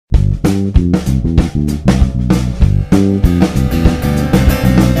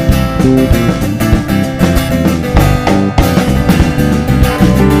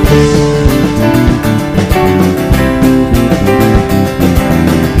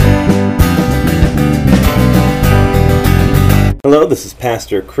Hello, this is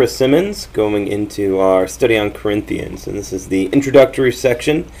Pastor Chris Simmons going into our study on Corinthians, and this is the introductory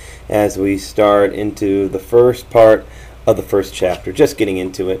section as we start into the first part of the first chapter, just getting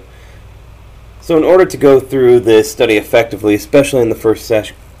into it. So in order to go through this study effectively, especially in the first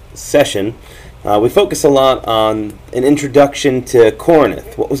session, we focus a lot on an introduction to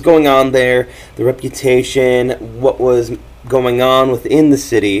Corinth, what was going on there, the reputation, what was going on within the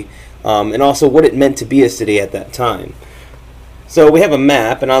city, and also what it meant to be a city at that time. So we have a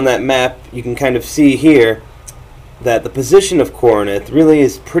map, and on that map you can kind of see here that the position of Corinth really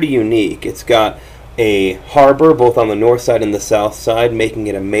is pretty unique. It's got a harbor both on the north side and the south side, making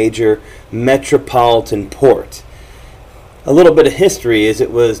it a major metropolitan port. A little bit of history is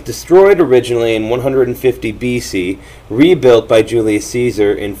it was destroyed originally in 150 BC, rebuilt by Julius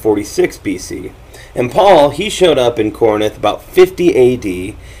Caesar in 46 BC. And Paul, he showed up in Corinth about 50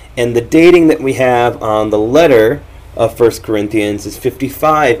 AD, and the dating that we have on the letter of 1 Corinthians is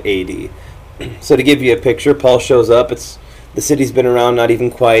 55 AD. So to give you a picture, Paul shows up. The city's been around not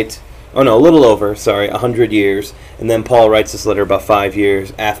even quite, a little over, 100 years. And then Paul writes this letter about 5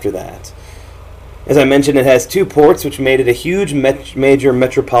 years after that. As I mentioned, it has two ports, which made it a huge major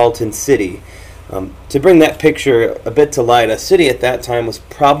metropolitan city. To bring that picture a bit to light, a city at that time was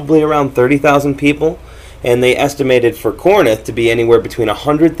probably around 30,000 people. And they estimated for Corinth to be anywhere between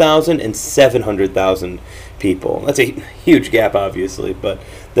 100,000 and 700,000 people. That's a huge gap, obviously, but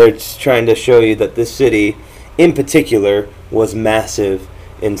they're just trying to show you that this city, in particular, was massive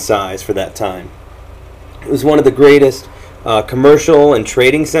in size for that time. It was one of the greatest commercial and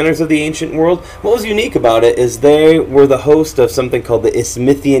trading centers of the ancient world. What was unique about it is they were the host of something called the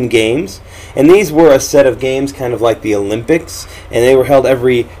Isthmian Games, and these were a set of games kind of like the Olympics, and they were held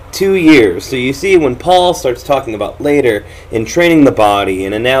every 2 years. So you see when Paul starts talking about later in training the body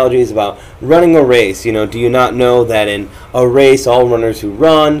and analogies about running a race, do you not know that in a race all runners who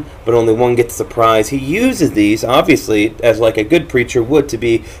run, but only one gets the prize? He uses these, obviously, as like a good preacher would, to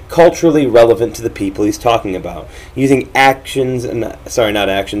be culturally relevant to the people he's talking about, using examples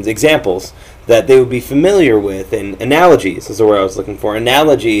that they would be familiar with, and analogies is the word I was looking for,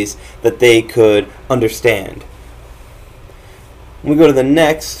 analogies that they could understand. We go to the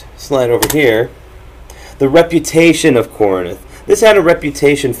next slide over here. The reputation of Corinth. This had a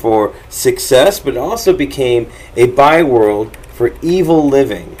reputation for success, but it also became a byword for evil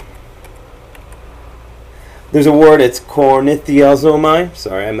living. There's a word, it's kornithiazomai.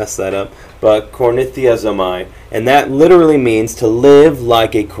 Sorry, I messed that up. But kornithiazomai. And that literally means to live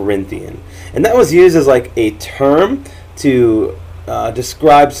like a Corinthian. And that was used as like a term to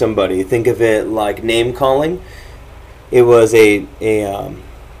describe somebody. Think of it like name calling. It was a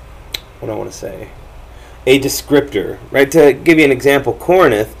descriptor, right? To give you an example,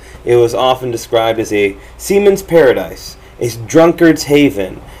 Corinth, it was often described as a seaman's paradise, a drunkard's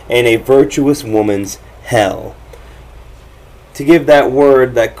haven, and a virtuous woman's hell. To give that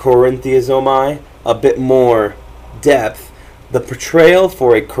word, that korinthiazomai, a bit more depth, the portrayal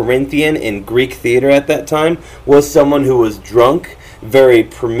for a Corinthian in Greek theater at that time was someone who was drunk, very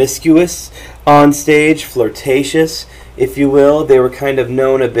promiscuous on stage, flirtatious, if you will. They were kind of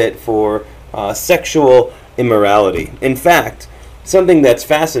known a bit for sexual immorality. In fact, something that's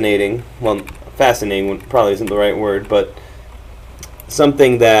fascinating probably isn't the right word, but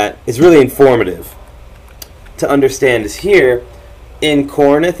something that is really informative to understand is here in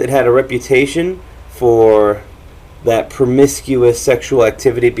Corinth, it had a reputation for that promiscuous sexual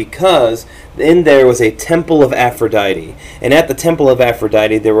activity because in there was a temple of Aphrodite. And at the temple of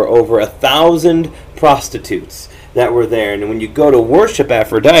Aphrodite, there were over 1,000 prostitutes that were there. And when you go to worship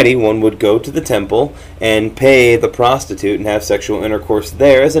Aphrodite, one would go to the temple and pay the prostitute and have sexual intercourse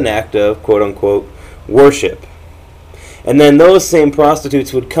there as an act of quote-unquote worship. And then those same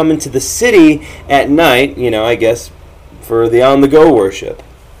prostitutes would come into the city at night, I guess, for the on-the-go worship.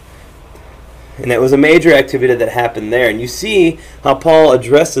 And that was a major activity that happened there. And you see how Paul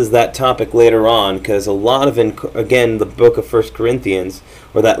addresses that topic later on, because a lot of, the book of 1 Corinthians,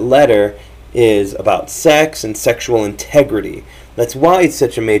 or that letter, is about sex and sexual integrity. That's why it's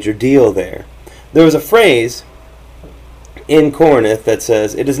such a major deal there. There was a phrase in Corinth that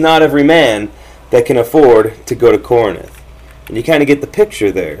says, "It is not every man that can afford to go to Corinth." And you kind of get the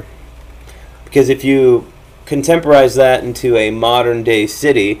picture there. Because if you contemporize that into a modern day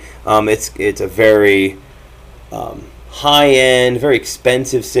city, it's a very high-end, very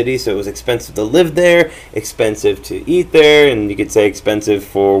expensive city, so it was expensive to live there, expensive to eat there, and you could say expensive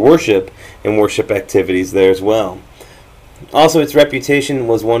for worship and worship activities there as well. Also, its reputation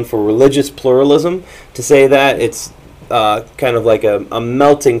was one for religious pluralism. To say that, it's kind of like a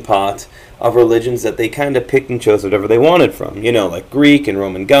melting pot of religions that they kind of picked and chose whatever they wanted from. You know, like Greek and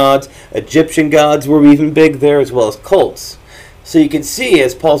Roman gods. Egyptian gods were even big there, as well as cults. So you can see,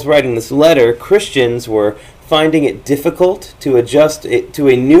 as Paul's writing this letter, Christians were finding it difficult to adjust it to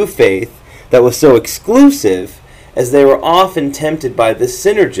a new faith that was so exclusive, as they were often tempted by this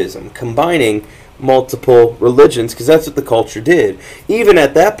synergism, combining multiple religions, because that's what the culture did. Even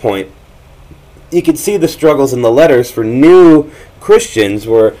at that point, you could see the struggles in the letters for new Christians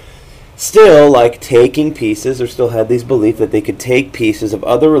were still like taking pieces, or still had these beliefs that they could take pieces of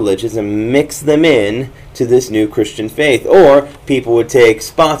other religions and mix them in to this new Christian faith. Or people would take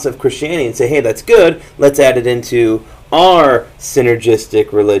spots of Christianity and say, hey, that's good, let's add it into our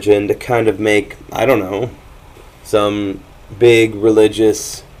synergistic religion to kind of make, I don't know, some big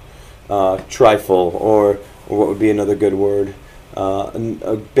religious trifle, or what would be another good word,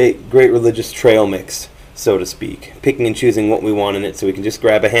 great religious trail mix, so to speak, picking and choosing what we want in it so we can just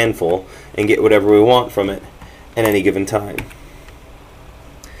grab a handful and get whatever we want from it at any given time.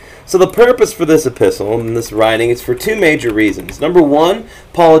 So the purpose for this epistle and this writing is for two major reasons. Number one,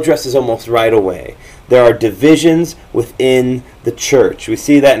 Paul addresses almost right away. There are divisions within the church. We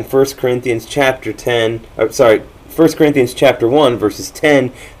see that in 1 Corinthians chapter 1, verses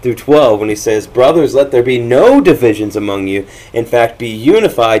 10 through 12, when he says, brothers, let there be no divisions among you. In fact, be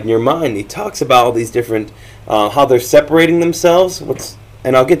unified in your mind. He talks about all these different, how they're separating themselves.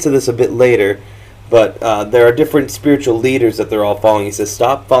 And I'll get to this a bit later, but there are different spiritual leaders that they're all following. He says,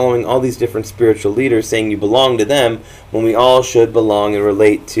 stop following all these different spiritual leaders, saying you belong to them, when we all should belong and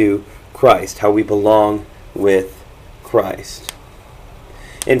relate to Christ, how we belong with Christ.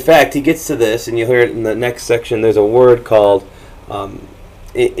 In fact, he gets to this, and you'll hear it in the next section. There's a word called,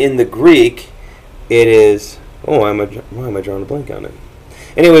 in the Greek, it is, why am I drawing a blank on it?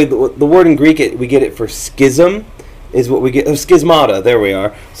 Anyway, the word in Greek, we get it for schism, is what we get, schismata, there we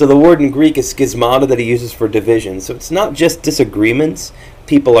are. So the word in Greek is schismata that he uses for division. So it's not just disagreements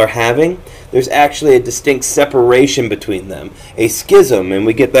people are having, there's actually a distinct separation between them. A schism, and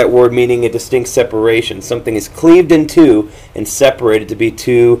we get that word meaning a distinct separation. Something is cleaved in two and separated to be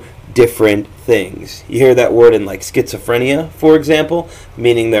two different things. You hear that word in like schizophrenia, for example,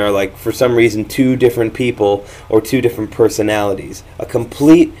 meaning there are like, for some reason, two different people or two different personalities. A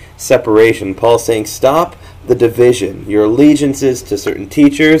complete separation. Paul's saying, stop the division. Your allegiances to certain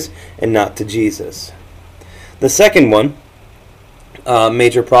teachers and not to Jesus. The second one,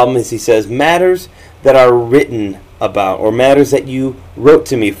 major problem, is he says matters that are written about, or matters that you wrote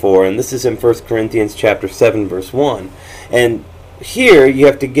to me for, and this is in 1 Corinthians chapter 7 verse 1. And here you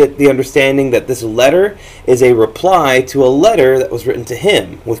have to get the understanding that this letter is a reply to a letter that was written to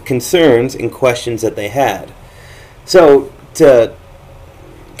him with concerns and questions that they had. So to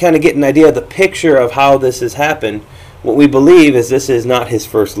kind of get an idea of the picture of how this has happened, what we believe is this is not his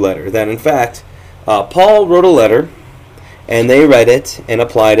first letter, that in fact Paul wrote a letter and they read it and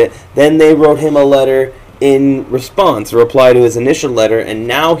applied it. Then they wrote him a letter in response, a reply to his initial letter, and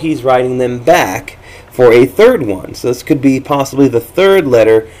now he's writing them back for a third one. So this could be possibly the third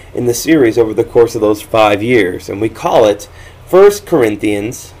letter in the series over the course of those 5 years. And we call it 1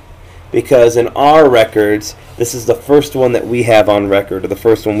 Corinthians because in our records, this is the first one that we have on record, or the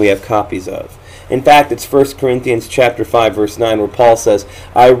first one we have copies of. In fact, it's 1 Corinthians chapter 5, verse 9, where Paul says,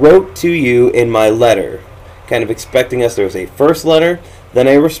 I wrote to you in my letter, kind of expecting us. There was a first letter, then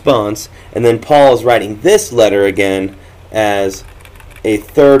a response, and then Paul is writing this letter again as a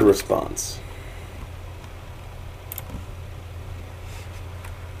third response.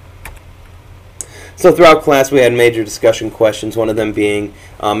 So throughout class we had major discussion questions, one of them being,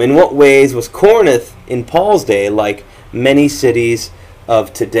 in what ways was Corinth in Paul's day like many cities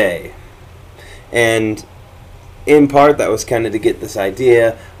of today? And in part that was kind of to get this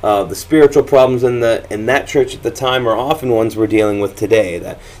idea of the spiritual problems in that church at the time are often ones we're dealing with today.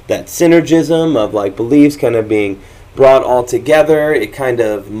 That synergism of like beliefs kind of being brought all together, it kind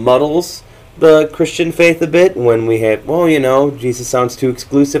of muddles the Christian faith a bit when we have, well, you know, Jesus sounds too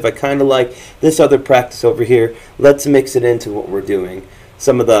exclusive. I kind of like this other practice over here. Let's mix it into what we're doing.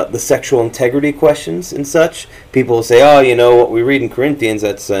 Some of the sexual integrity questions and such, people will say, oh, you know, what we read in Corinthians,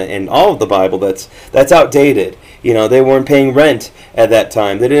 that's in all of the Bible, that's outdated. You know, they weren't paying rent at that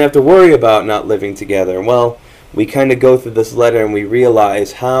time. They didn't have to worry about not living together. Well, we kind of go through this letter and we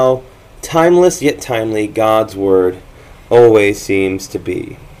realize how timeless yet timely God's Word always seems to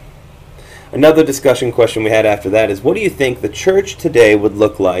be. Another discussion question we had after that is, what do you think the church today would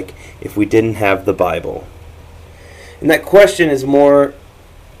look like if we didn't have the Bible? And that question is more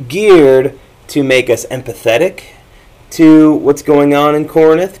geared to make us empathetic to what's going on in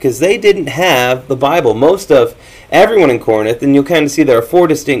Corinth, because they didn't have the Bible. Most of everyone in Corinth, and you'll kind of see there are four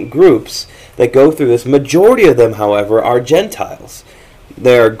distinct groups that go through this. Majority of them, however, are Gentiles.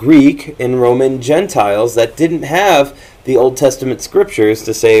 There are Greek and Roman Gentiles that didn't have the Old Testament scriptures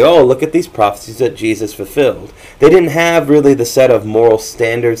to say, oh, look at these prophecies that Jesus fulfilled. They didn't have really the set of moral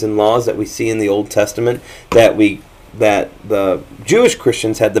standards and laws that we see in the Old Testament that the Jewish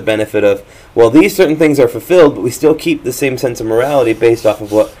Christians had the benefit of. Well, these certain things are fulfilled, but we still keep the same sense of morality based off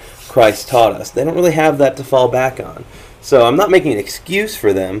of what Christ taught us. They don't really have that to fall back on. So I'm not making an excuse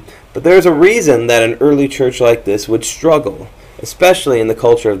for them, but there's a reason that an early church like this would struggle, especially in the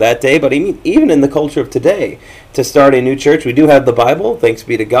culture of that day, but even in the culture of today. To start a new church, we do have the Bible, thanks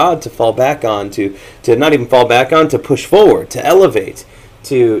be to God, to fall back on, to not even fall back on, to push forward, to elevate,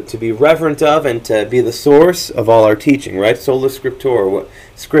 to be reverent of, and to be the source of all our teaching, right? Sola Scriptura,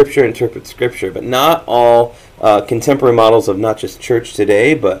 Scripture interprets Scripture, but not all contemporary models of not just church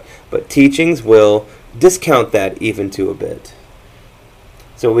today, but teachings will discount that even to a bit.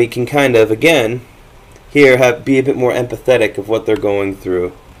 So we can kind of, again, here be a bit more empathetic of what they're going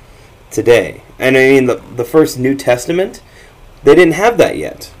through today. And I mean, the first New Testament, they didn't have that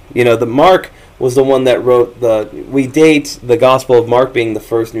yet. The Mark was the one that wrote we date the Gospel of Mark being the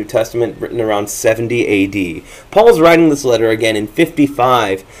first New Testament, written around 70 A.D. Paul's writing this letter again in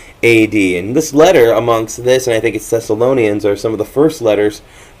 55 A.D. And this letter, amongst this, and I think it's Thessalonians, are some of the first letters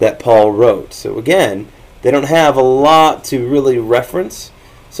that Paul wrote. So again, they don't have a lot to really reference.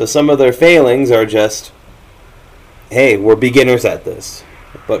 So some of their failings are just, hey, we're beginners at this.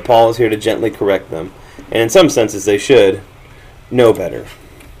 But Paul is here to gently correct them. And in some senses, they should know better.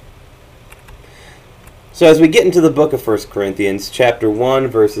 So as we get into the book of 1 Corinthians, chapter 1,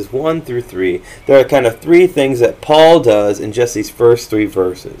 verses 1 through 3, there are kind of three things that Paul does in just these first three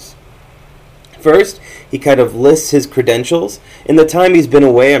verses. First, he kind of lists his credentials. In the time he's been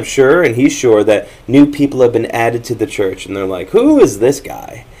away, I'm sure, and he's sure that new people have been added to the church. And they're like, who is this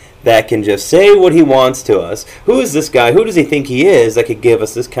guy that can just say what he wants to us? Who is this guy? Who does he think he is that could give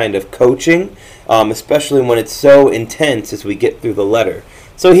us this kind of coaching, especially when it's so intense as we get through the letter?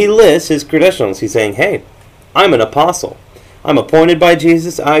 So he lists his credentials. He's saying, hey, I'm an apostle. I'm appointed by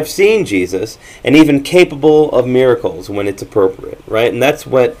Jesus. I've seen Jesus, and even capable of miracles when it's appropriate, right? And that's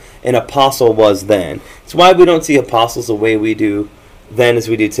what an apostle was then. It's why we don't see apostles the way we do then as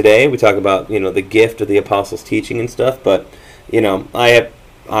we do today. We talk about, the gift of the apostles' teaching and stuff, but,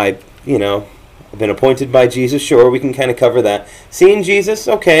 I've been appointed by Jesus. Sure, we can kind of cover that. Seeing Jesus,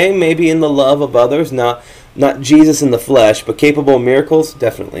 okay, maybe in the love of others, not Jesus in the flesh, but capable of miracles,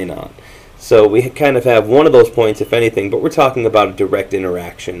 definitely not. So we kind of have one of those points, if anything, but we're talking about a direct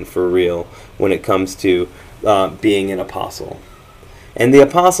interaction for real when it comes to being an apostle. And the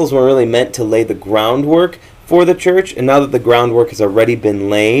apostles were really meant to lay the groundwork for the church, and now that the groundwork has already been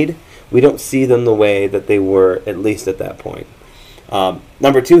laid, we don't see them the way that they were, at least at that point.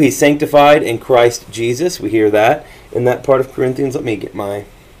 Number two, he's sanctified in Christ Jesus. We hear that in that part of Corinthians. Let me get my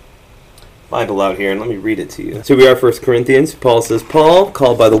Bible out here and let me read it to you. So we are 1 Corinthians. Paul says, Paul,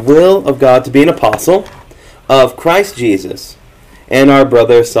 called by the will of God to be an apostle of Christ Jesus, and our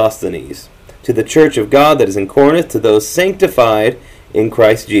brother Sosthenes, to the church of God that is in Corinth, to those sanctified in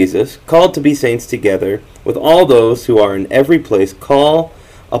Christ Jesus, called to be saints together, with all those who are in every place, call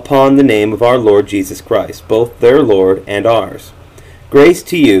upon the name of our Lord Jesus Christ, both their Lord and ours. Grace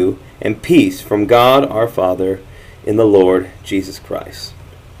to you and peace from God our Father in the Lord Jesus Christ.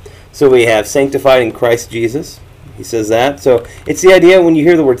 So we have sanctified in Christ Jesus. He says that. So it's the idea when you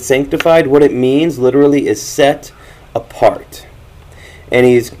hear the word sanctified, what it means literally is set apart. And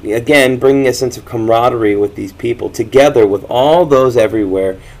he's, again, bringing a sense of camaraderie with these people, together with all those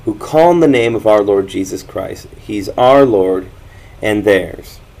everywhere who call on the name of our Lord Jesus Christ. He's our Lord and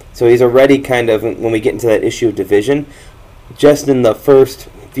theirs. So he's already kind of, when we get into that issue of division, just in the first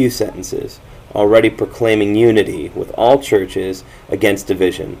few sentences, already proclaiming unity with all churches against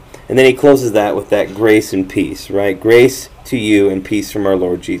division. And then he closes that with that grace and peace, right? Grace to you and peace from our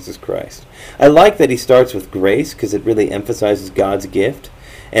Lord Jesus Christ. I like that he starts with grace because it really emphasizes God's gift.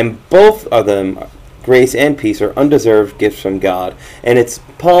 And both of them, grace and peace, are undeserved gifts from God. And it's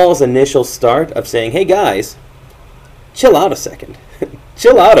Paul's initial start of saying, hey guys, chill out a second.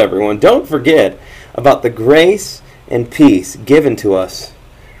 Chill out, everyone. Don't forget about the grace and peace given to us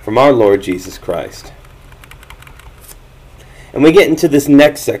from our Lord Jesus Christ. And we get into this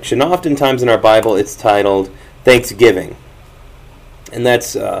next section. Oftentimes in our Bible it's titled Thanksgiving. And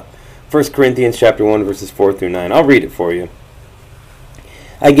that's 1 Corinthians chapter 1, verses 4 through 9. I'll read it for you.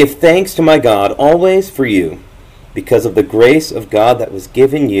 I give thanks to my God always for you, because of the grace of God that was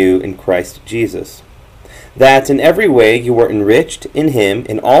given you in Christ Jesus, that in every way you were enriched in him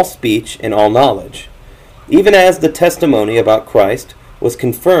in all speech and all knowledge, even as the testimony about Christ was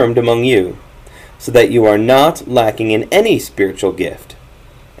confirmed among you, so that you are not lacking in any spiritual gift,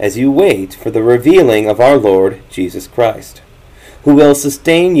 as you wait for the revealing of our Lord Jesus Christ, who will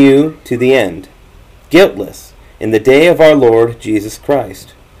sustain you to the end, guiltless, in the day of our Lord Jesus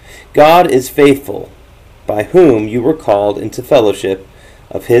Christ. God is faithful, by whom you were called into fellowship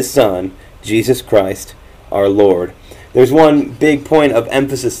of his Son, Jesus Christ, our Lord. There's one big point of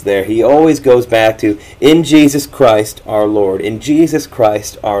emphasis there. He always goes back to, in Jesus Christ our Lord, in Jesus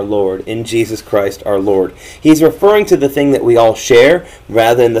Christ our Lord, in Jesus Christ our Lord. He's referring to the thing that we all share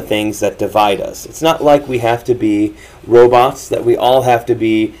rather than the things that divide us. It's not like we have to be robots, that we all have to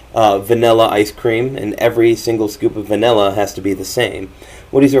be vanilla ice cream, and every single scoop of vanilla has to be the same.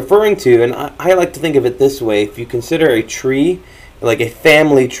 What he's referring to, and I like to think of it this way, if you consider a tree like a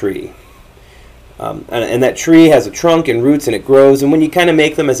family tree, and that tree has a trunk and roots and it grows, and when you kind of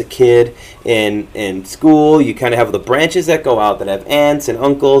make them as a kid in school, you kind of have the branches that go out that have aunts and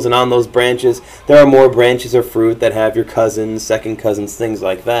uncles, and on those branches there are more branches of fruit that have your cousins, second cousins, things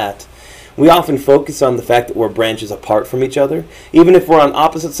like that. We often focus on the fact that we're branches apart from each other. Even if we're on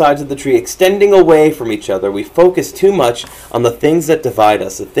opposite sides of the tree, extending away from each other, we focus too much on the things that divide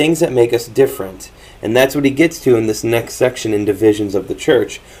us, the things that make us different. And that's what he gets to in this next section in Divisions of the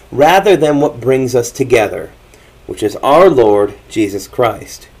Church, rather than what brings us together, which is our Lord Jesus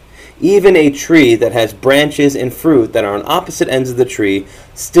Christ. Even a tree that has branches and fruit that are on opposite ends of the tree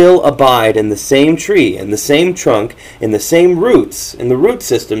still abide in the same tree, in the same trunk, in the same roots, in the root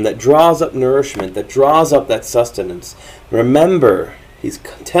system that draws up nourishment, that draws up that sustenance. Remember, he's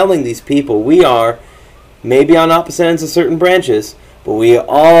telling these people, we are maybe on opposite ends of certain branches, but we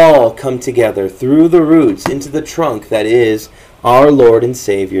all come together through the roots into the trunk that is our Lord and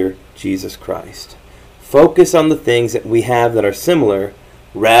Savior, Jesus Christ. Focus on the things that we have that are similar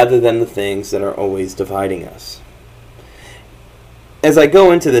rather than the things that are always dividing us. As I go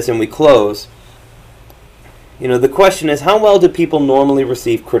into this and we close, the question is, how well do people normally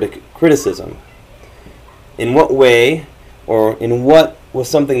receive criticism? In what way, or in what was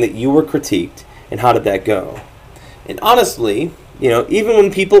something that you were critiqued, and how did that go? And honestly, even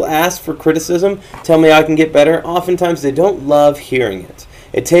when people ask for criticism, tell me I can get better, oftentimes they don't love hearing it.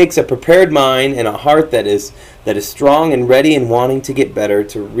 It takes a prepared mind and a heart that is strong and ready and wanting to get better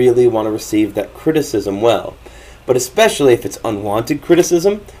to really want to receive that criticism well. But especially if it's unwanted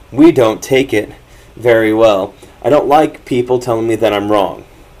criticism, we don't take it very well. I don't like people telling me that I'm wrong.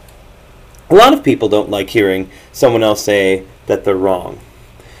 A lot of people don't like hearing someone else say that they're wrong.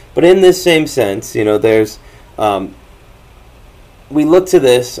 But in this same sense, there's... we look to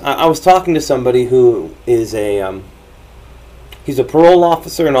this. I was talking to somebody who is he's a parole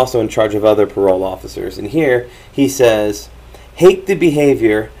officer and also in charge of other parole officers. And here he says, hate the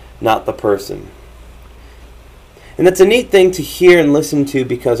behavior, not the person. And that's a neat thing to hear and listen to,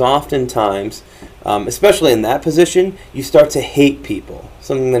 because oftentimes, especially in that position, you start to hate people.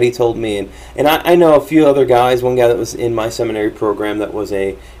 Something that he told me. And I know a few other guys, one guy that was in my seminary program that was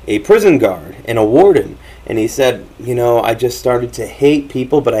a prison guard and a warden. And he said, I just started to hate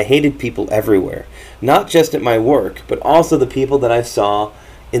people, but I hated people everywhere. Not just at my work, but also the people that I saw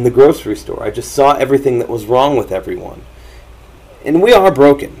in the grocery store. I just saw everything that was wrong with everyone. And we are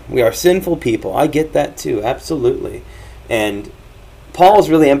broken. We are sinful people. I get that too, absolutely. And Paul's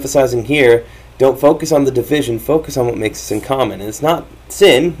really emphasizing here, don't focus on the division, focus on what makes us in common. And it's not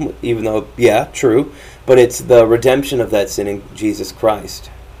sin, even though, yeah, true, but it's the redemption of that sin in Jesus Christ.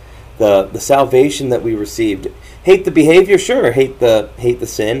 The salvation that we received. Hate the behavior, sure, hate the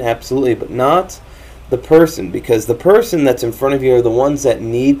sin, absolutely, but not the person, because the person that's in front of you are the ones that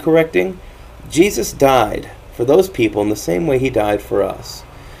need correcting. Jesus died for those people in the same way he died for us.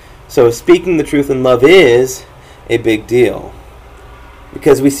 So speaking the truth in love is a big deal.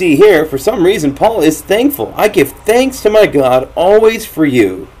 Because we see here, for some reason, Paul is thankful. I give thanks to my God always for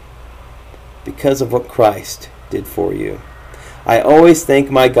you, because of what Christ did for you. I always thank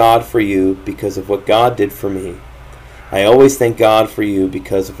my God for you because of what God did for me. I always thank God for you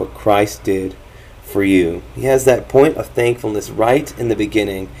because of what Christ did for you. He has that point of thankfulness right in the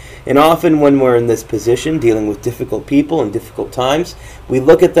beginning. And often when we're in this position, dealing with difficult people and difficult times, we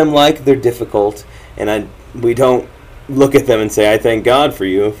look at them like they're difficult, and we don't look at them and say, I thank God for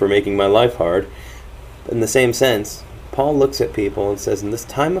you for making my life hard. But in the same sense, Paul looks at people and says, in this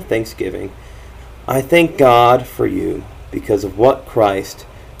time of thanksgiving, I thank God for you because of what Christ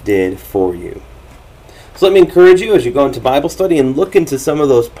did for you. So let me encourage you as you go into Bible study and look into some of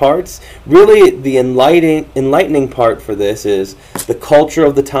those parts. Really, the enlightening part for this is the culture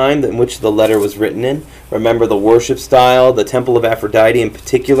of the time in which the letter was written in. Remember the worship style, the Temple of Aphrodite in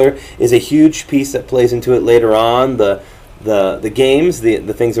particular is a huge piece that plays into it later on. The games, the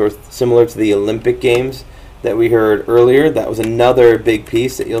things that were similar to the Olympic Games that we heard earlier, that was another big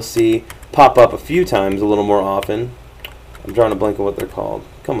piece that you'll see pop up a few times a little more often. I'm drawing a blank on what they're called.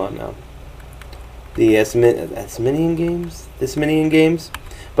 Come on now. The Isthmian Games?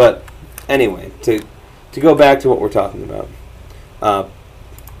 But anyway, to go back to what we're talking about.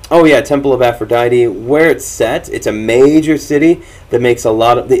 Temple of Aphrodite. Where it's set, it's a major city that makes a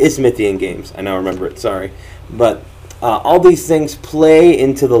lot of... The Isthmian Games. I now remember it, sorry. But all these things play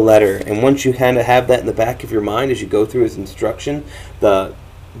into the letter. And once you kind of have that in the back of your mind as you go through his instruction, the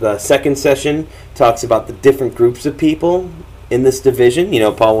second session talks about the different groups of people in this division.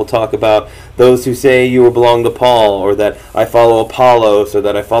 Paul will talk about those who say you belong to Paul, or that I follow Apollos, or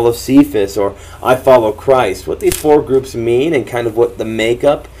that I follow Cephas, or I follow Christ. What these four groups mean and kind of what the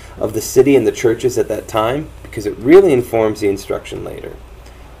makeup of the city and the churches at that time, because it really informs the instruction later.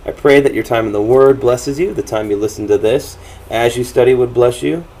 I pray that your time in the Word blesses you, the time you listen to this, as you study would bless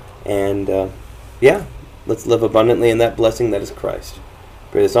you, and let's live abundantly in that blessing that is Christ.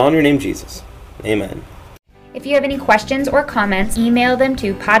 Pray this all in your name, Jesus. Amen. If you have any questions or comments, email them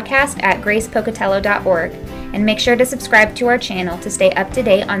to podcast@gracepocatello.org, and make sure to subscribe to our channel to stay up to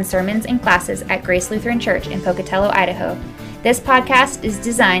date on sermons and classes at Grace Lutheran Church in Pocatello, Idaho. This podcast is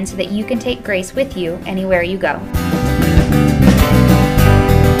designed so that you can take grace with you anywhere you go.